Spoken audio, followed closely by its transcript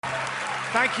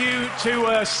Thank you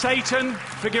to Satan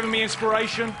for giving me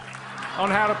inspiration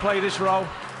on how to play this role.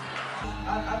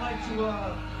 I'd like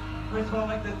to, first of all,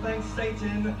 I'd like to thank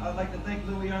Satan. I'd like to thank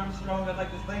Louis Armstrong. I'd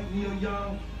like to thank Neil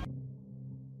Young.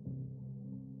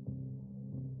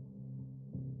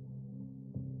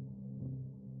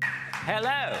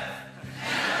 Hello.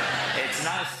 It's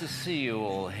nice to see you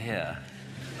all here.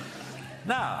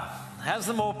 Now, as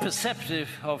the more perceptive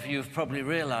of you have probably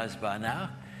realized by now,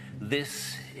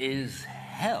 this is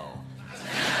hell.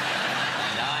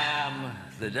 And I am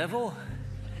the devil.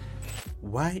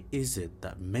 Why is it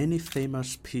that many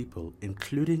famous people,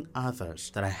 including others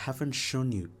that I haven't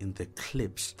shown you in the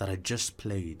clips that I just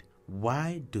played,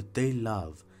 why do they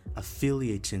love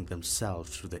affiliating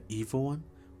themselves with the evil one?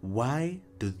 Why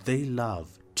do they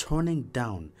love toning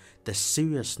down the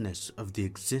seriousness of the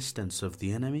existence of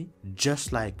the enemy,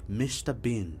 just like Mr.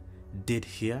 Bean did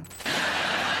here?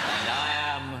 And I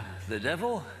am the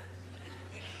devil.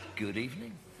 Good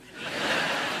evening.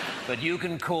 But you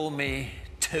can call me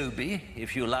Toby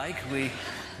if you like.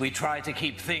 We try to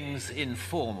keep things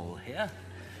informal here,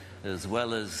 as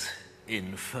well as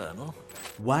infernal.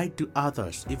 Why do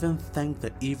others even thank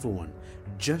the evil one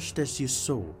just as you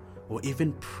saw, or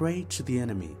even pray to the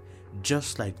enemy,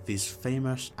 just like this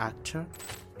famous actor?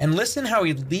 And listen how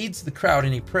he leads the crowd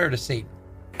in a prayer to Satan.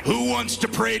 Who wants to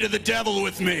pray to the devil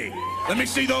with me? Let me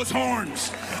see those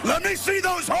horns. Let me see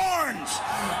those horns.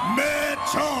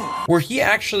 Metal. Where he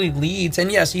actually leads,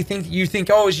 and yes, you think,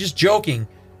 oh, he's just joking.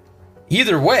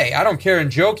 Either way, I don't care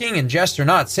in joking and jest or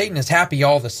not, Satan is happy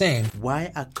all the same.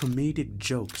 Why are comedic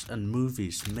jokes and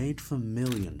movies made for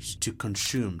millions to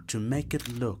consume to make it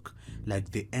look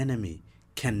like the enemy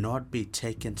cannot be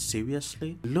taken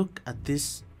seriously? Look at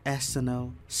this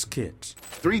SNL skit.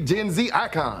 3 Gen Z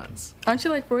icons. Aren't you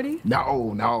like 40?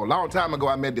 No. Long time ago,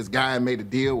 I met this guy and made a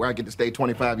deal where I get to stay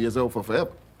 25 years old for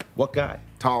forever. What guy?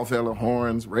 Tall fella,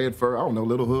 horns, red fur, I don't know,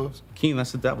 little hooves. Keen,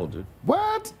 that's the devil, dude.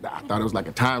 What? I thought it was like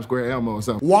a Times Square Elmo or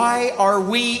something. Why are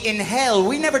we in hell?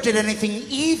 We never did anything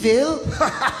evil.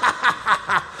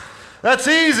 That's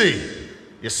easy.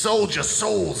 You sold your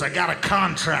souls. I got a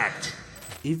contract.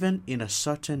 Even in a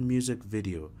certain music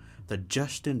video that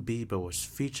Justin Bieber was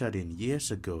featured in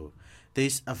years ago, there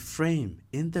is a frame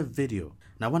in the video.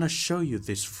 Now I want to show you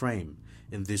this frame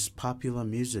in this popular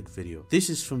music video. This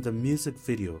is from the music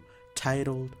video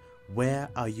titled Where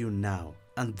Are You Now?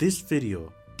 And this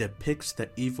video depicts the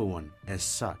evil one as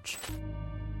such.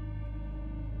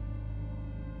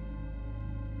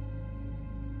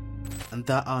 And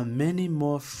there are many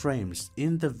more frames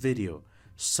in the video,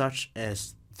 such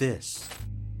as this.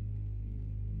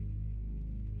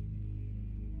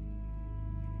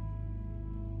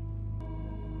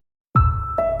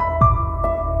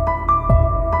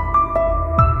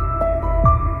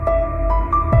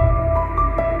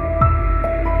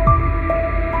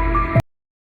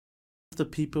 The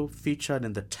people featured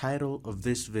in the title of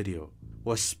this video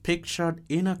was pictured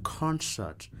in a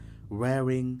concert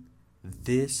wearing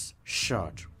this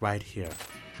shirt right here.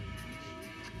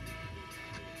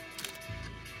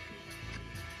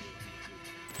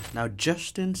 Now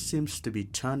Justin seems to be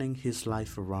turning his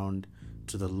life around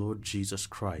to the Lord Jesus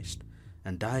Christ,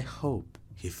 and I hope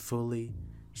he fully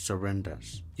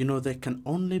surrenders. You know, there can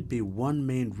only be one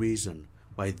main reason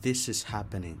why this is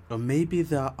happening, or maybe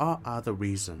there are other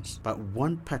reasons, but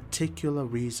one particular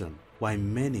reason why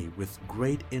many with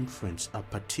great influence are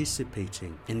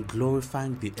participating in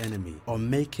glorifying the enemy or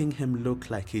making him look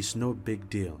like he's no big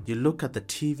deal. You look at the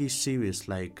TV series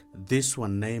like this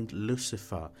one named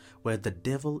Lucifer, where the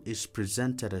devil is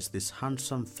presented as this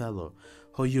handsome fellow,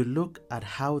 or you look at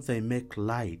how they make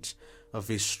light of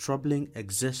his troubling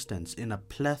existence in a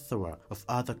plethora of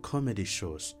other comedy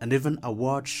shows and even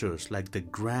award shows like the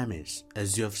Grammys,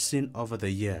 as you have seen over the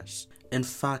years. In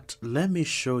fact, let me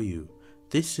show you.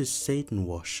 This is Satan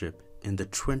worship in the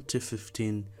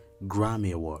 2015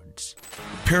 Grammy Awards.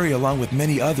 Perry, along with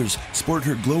many others, sported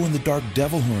her glow-in-the-dark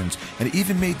devil horns and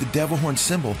even made the devil horn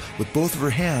symbol with both of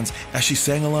her hands as she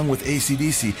sang along with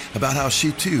AC/DC about how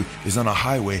she too is on a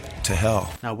highway to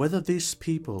hell. Now, whether these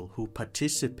people who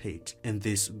participate in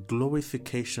this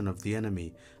glorification of the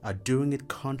enemy are doing it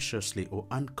consciously or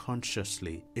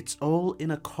unconsciously, it's all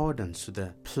in accordance to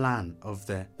the plan of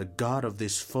the God of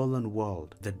this fallen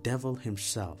world, the devil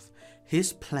himself.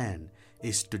 His plan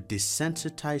is to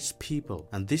desensitize people,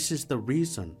 and this is the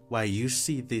reason why you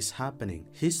see this happening.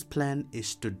 His plan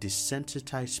is to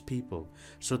desensitize people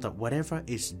so that whatever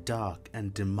is dark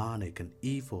and demonic and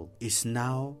evil is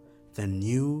now the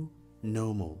new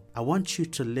normal. I want you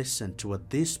to listen to what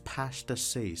this pastor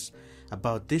says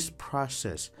about this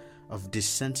process of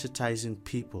desensitizing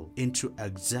people into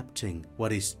accepting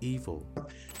what is evil.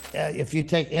 If you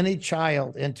take any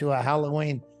child into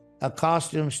a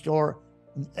costume store,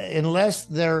 unless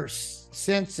their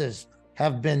senses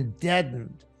have been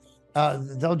deadened,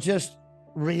 they'll just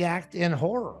react in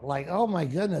horror, like, oh my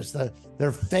goodness,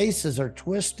 their faces are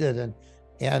twisted,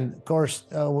 and of course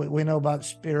we know about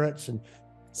spirits. And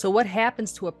so what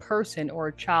happens to a person or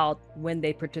a child when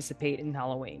they participate in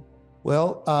Halloween?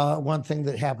 Well, one thing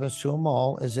that happens to them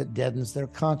all is it deadens their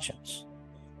conscience.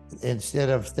 Instead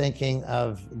of thinking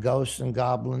of ghosts and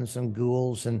goblins and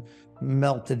ghouls and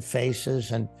melted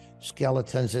faces and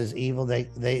skeletons as evil,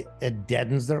 it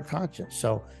deadens their conscience.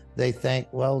 So they think,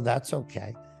 well, that's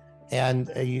okay. And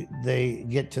they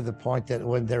get to the point that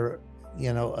when they're,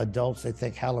 adults, they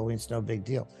think Halloween's no big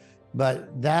deal.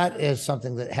 But that is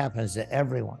something that happens to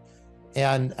everyone.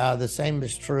 And the same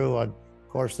is true on, of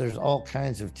course, there's all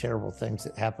kinds of terrible things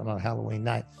that happen on Halloween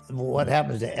night. What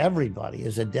happens to everybody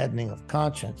is a deadening of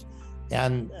conscience.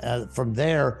 And from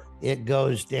there, it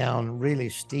goes down really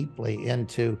steeply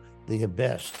into the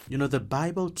abyss. The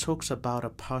Bible talks about a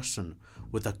person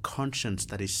with a conscience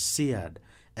that is seared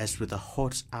as with a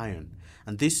hot iron.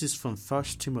 And this is from 1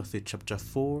 Timothy chapter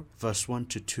 4, verse 1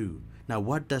 to 2. Now,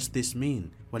 what does this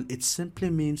mean? Well, it simply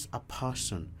means a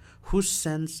person whose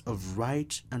sense of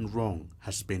right and wrong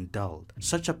has been dulled.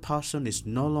 Such a person is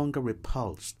no longer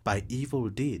repulsed by evil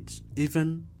deeds,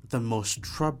 even the most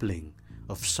troubling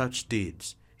of such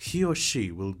deeds. He or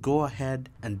she will go ahead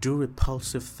and do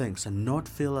repulsive things and not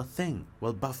feel a thing.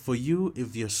 Well, but for you,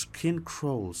 if your skin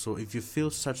crawls or if you feel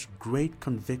such great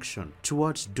conviction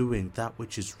towards doing that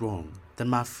which is wrong, then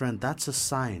my friend, that's a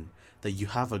sign that you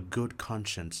have a good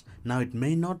conscience. Now, it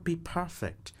may not be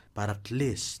perfect, but at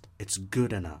least it's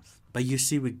good enough. But you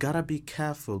see, we gotta be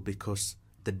careful, because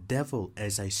the devil,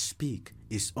 as I speak,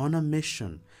 is on a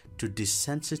mission to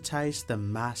desensitize the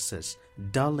masses,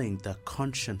 dulling their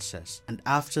consciences, and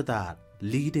after that,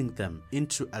 leading them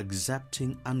into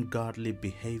accepting ungodly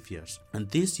behaviors. And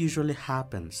this usually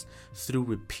happens through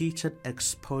repeated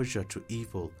exposure to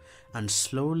evil, and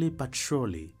slowly but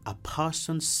surely, a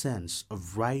person's sense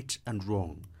of right and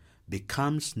wrong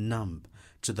becomes numb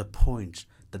to the point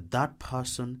that that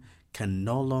person can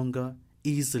no longer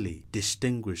easily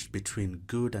distinguish between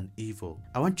good and evil.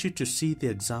 I want you to see the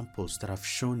examples that I've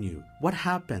shown you. What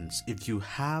happens if you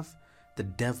have the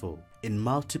devil in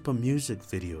multiple music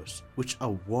videos which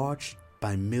are watched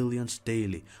by millions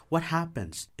daily? What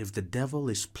happens if the devil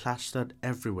is plastered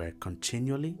everywhere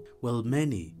continually? Well,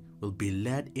 many will be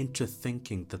led into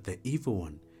thinking that the evil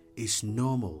one is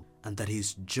normal and that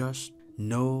he's just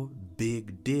no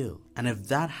big deal. And if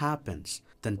that happens,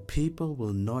 then people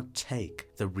will not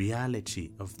take the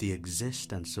reality of the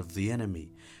existence of the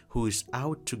enemy who is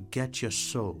out to get your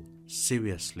soul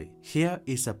seriously. Here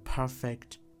is a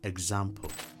perfect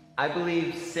example. I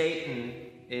believe Satan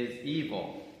is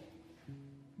evil.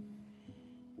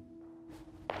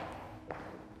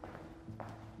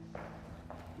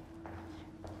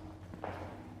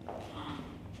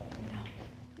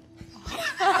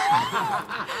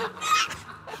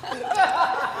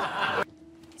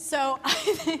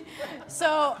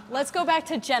 So let's go back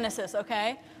to Genesis,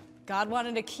 okay? God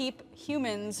wanted to keep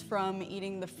humans from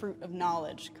eating the fruit of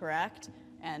knowledge, correct?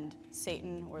 And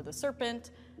Satan, or the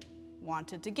serpent,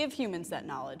 wanted to give humans that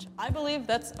knowledge. I believe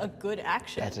that's a good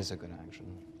action. That is a good action.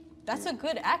 That's a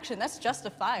good action. That's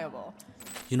justifiable.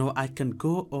 I can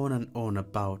go on and on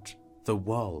about the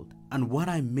world. And what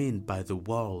I mean by the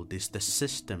world is the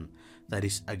system that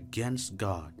is against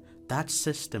God. That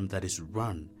system that is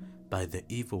run by the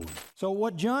evil one. So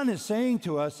what John is saying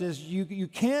to us is you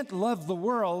can't love the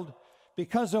world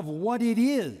because of what it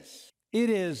is. It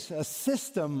is a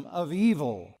system of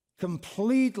evil,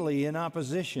 completely in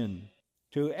opposition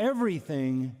to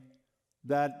everything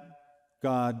that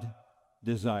God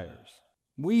desires.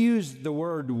 We use the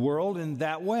word world in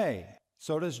that way.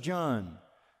 So does John.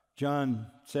 John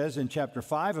says in chapter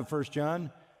 5 of 1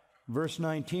 John, verse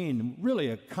 19, really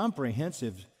a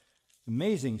comprehensive,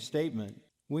 amazing statement.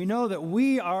 We know that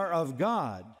we are of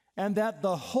God, and that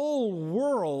the whole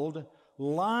world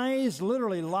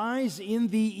literally lies in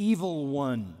the evil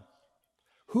one.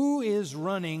 Who is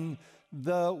running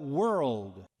the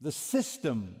world, the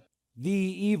system? The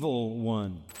evil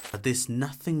one. But there's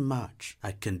nothing much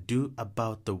I can do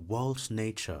about the world's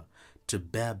nature to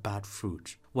bear bad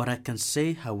fruit. What I can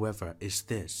say, however, is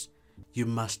this: you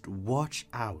must watch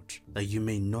out that you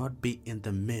may not be in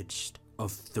the midst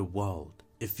of the world.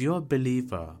 If you're a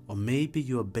believer, or maybe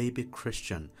you're a baby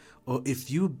Christian, or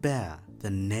if you bear the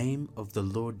name of the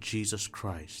Lord Jesus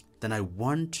Christ, then I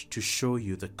want to show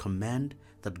you the command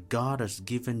that God has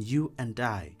given you and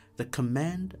I, The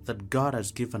command that God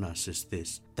has given us is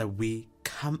this, that we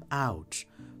come out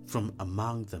from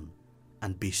among them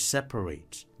and be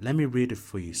separate. Let me read it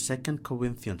for you. 2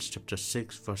 Corinthians chapter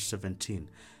 6 verse 17.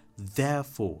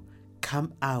 Therefore,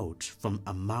 come out from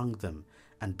among them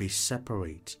and be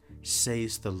separate,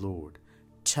 says the Lord.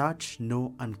 Touch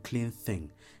no unclean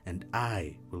thing, and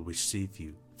I will receive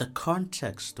you. The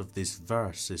context of this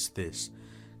verse is this.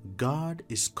 God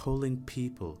is calling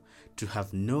people to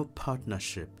have no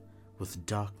partnership with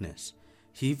darkness.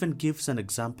 He even gives an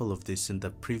example of this in the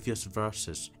previous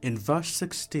verses. In verse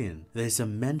 16, there is a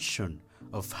mention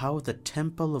of how the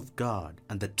temple of God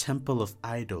and the temple of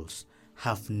idols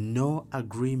have no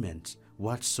agreement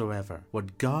whatsoever.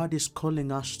 What God is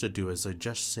calling us to do, as I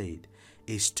just said,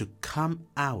 is to come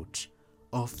out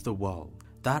of the world.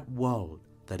 That world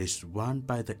that is run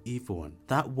by the evil one.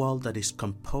 That world that is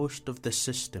composed of the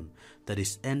system that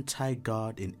is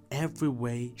anti-God in every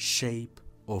way, shape,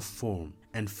 or form.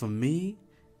 And for me,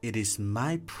 it is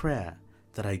my prayer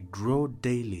that I grow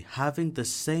daily having the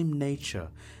same nature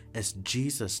as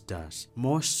Jesus does,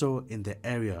 more so in the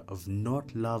area of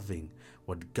not loving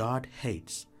what God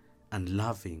hates and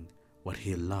loving what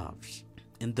He loves.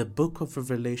 In the book of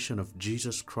Revelation of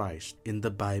Jesus Christ in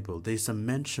the Bible, there is a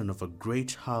mention of a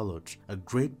great harlot, a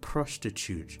great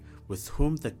prostitute with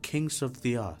whom the kings of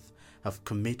the earth have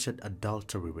committed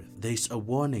adultery with. There is a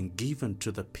warning given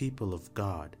to the people of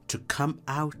God to come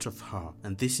out of her.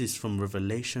 And this is from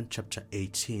Revelation chapter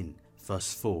 18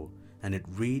 verse 4. And it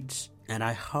reads, "And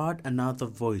I heard another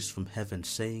voice from heaven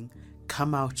saying,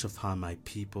 Come out of her, my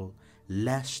people,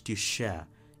 lest you share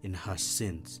in her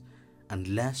sins, and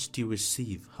lest you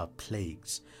receive her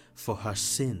plagues. For her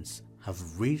sins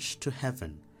have reached to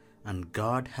heaven, and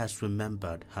God has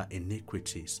remembered her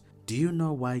iniquities." Do you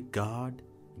know why God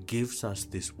gives us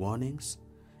these warnings?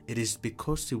 It is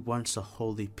because He wants a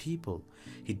holy people.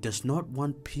 He does not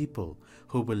want people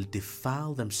who will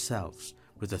defile themselves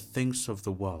with the things of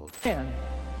the world.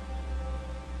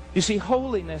 You see,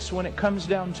 holiness, when it comes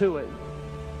down to it,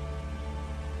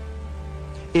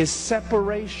 is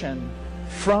separation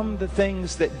from the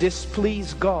things that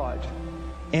displease God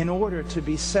in order to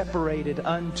be separated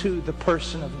unto the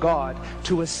person of God,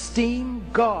 to esteem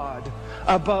God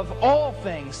above all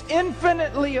things,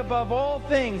 infinitely above all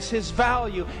things, His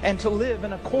value, and to live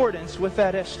in accordance with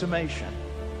that estimation.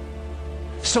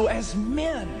 So as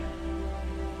men,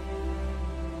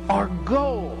 our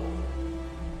goal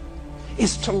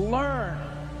is to learn,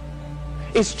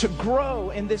 is to grow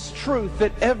in this truth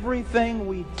that everything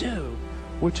we do,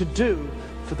 we're to do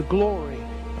for the glory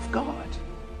of God.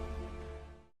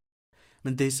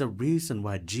 And there's a reason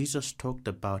why Jesus talked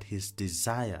about His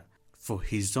desire for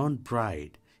His own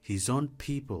bride, His own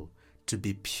people, to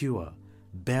be pure,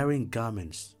 bearing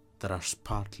garments that are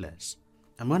spotless.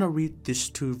 I'm going to read these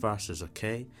two verses,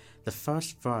 okay? The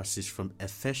first verse is from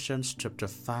Ephesians chapter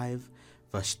 5,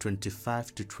 verse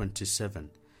 25 to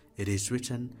 27. It is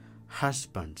written,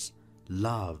 "Husbands,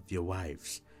 love your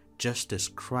wives, just as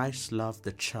Christ loved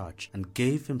the church and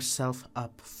gave Himself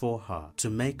up for her, to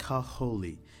make her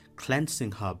holy,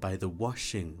 cleansing her by the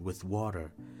washing with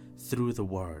water through the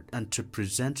word, and to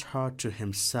present her to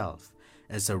Himself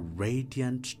as a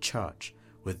radiant church,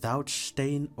 without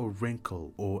stain or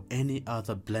wrinkle or any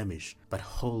other blemish, but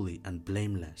holy and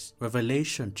blameless."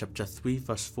 Revelation chapter 3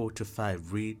 verse 4 to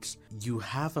 5 reads, "You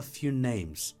have a few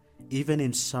names, even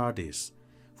in Sardis,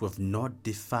 who have not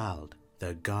defiled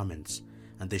their garments,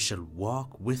 and they shall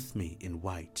walk with me in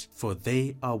white, for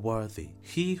they are worthy.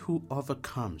 He who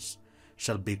overcomes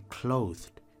shall be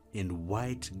clothed in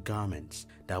white garments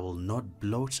that will not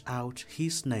blot out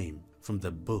his name from the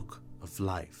book of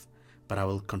life, but I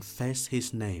will confess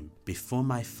his name before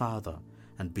my Father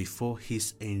and before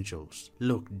His angels."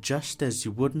 Look, just as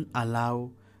you wouldn't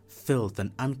allow filth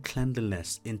and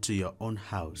uncleanliness into your own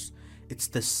house, it's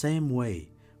the same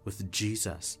way with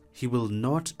Jesus. He will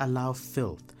not allow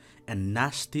filth and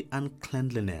nasty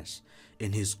uncleanliness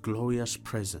in His glorious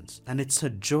presence. And it's a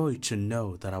joy to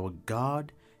know that our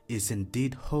God is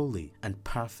indeed holy and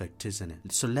perfect, isn't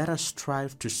it? So let us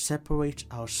strive to separate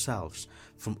ourselves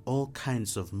from all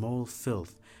kinds of moral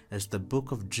filth, as the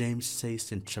book of James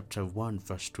says in chapter 1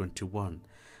 verse 21.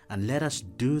 And let us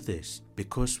do this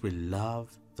because we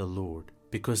love the Lord.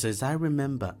 Because as I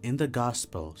remember in the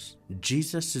Gospels,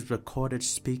 Jesus is recorded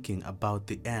speaking about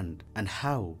the end, and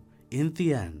how in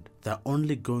the end there are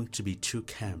only going to be two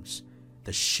camps,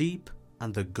 the sheep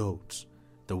and the goats,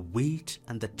 the wheat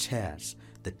and the tares,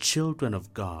 the children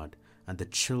of God and the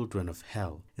children of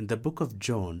hell. In the book of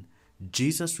John,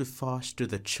 Jesus refers to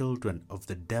the children of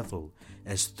the devil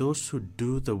as those who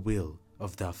do the will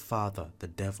of their father, the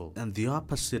devil. And the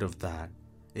opposite of that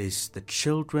is the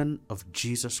children of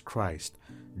Jesus Christ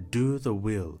do the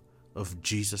will of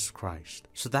Jesus Christ.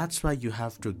 So that's why you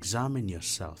have to examine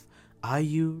yourself. Are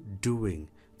you doing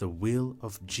the will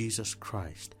of Jesus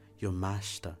Christ, your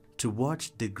master? To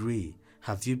what degree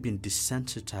have you been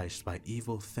desensitized by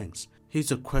evil things?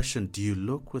 Here's a question. Do you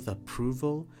look with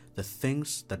approval the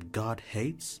things that God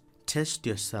hates? Test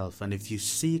yourself, and if you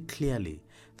see clearly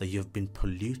that you've been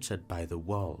polluted by the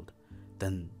world,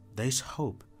 then there's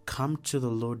hope. Come to the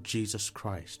Lord Jesus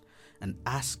Christ and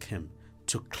ask Him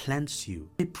to cleanse you.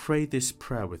 Let me pray this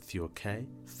prayer with you, okay?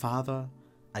 Father,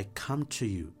 I come to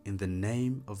you in the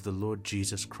name of the Lord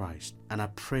Jesus Christ, and I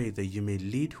pray that you may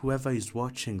lead whoever is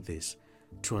watching this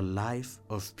to a life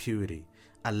of purity,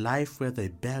 a life where they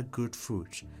bear good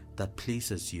fruit that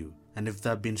pleases you. And if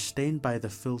they've been stained by the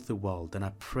filthy world, then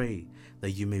I pray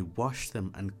that you may wash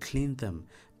them and clean them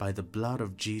by the blood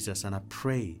of Jesus. And I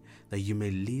pray that you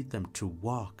may lead them to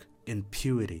walk in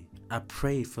purity. I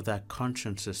pray for their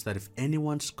consciences, that if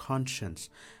anyone's conscience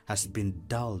has been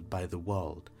dulled by the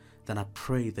world, then I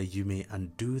pray that you may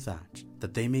undo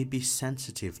that they may be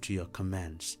sensitive to your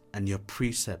commands and your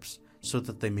precepts, so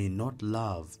that they may not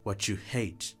love what you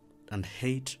hate and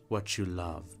hate what you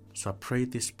love. So I pray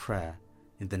this prayer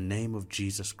in the name of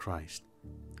Jesus Christ.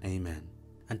 Amen.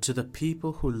 And to the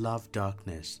people who love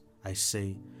darkness, I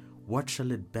say, what shall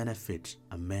it benefit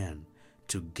a man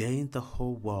to gain the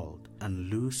whole world and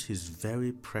lose his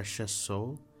very precious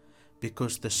soul?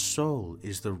 Because the soul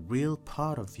is the real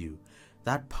part of you,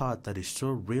 that part that is so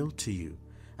real to you.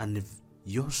 And if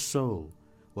your soul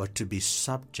were to be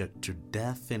subject to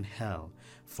death in hell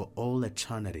for all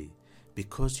eternity,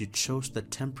 because you chose the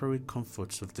temporary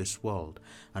comforts of this world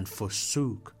and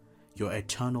forsook your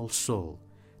eternal soul,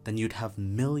 then you'd have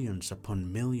millions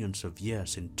upon millions of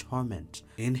years in torment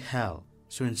in hell.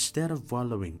 So instead of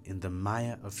wallowing in the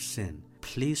mire of sin,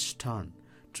 please turn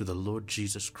to the Lord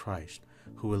Jesus Christ,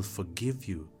 who will forgive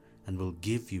you and will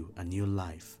give you a new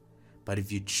life. But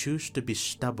if you choose to be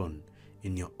stubborn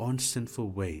in your own sinful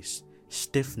ways,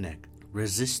 stiff-necked,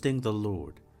 resisting the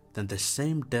Lord, then the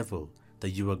same devil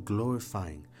that you are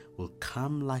glorifying will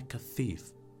come like a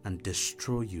thief and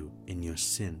destroy you in your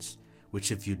sins,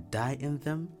 which if you die in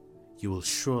them, you will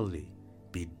surely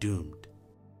be doomed.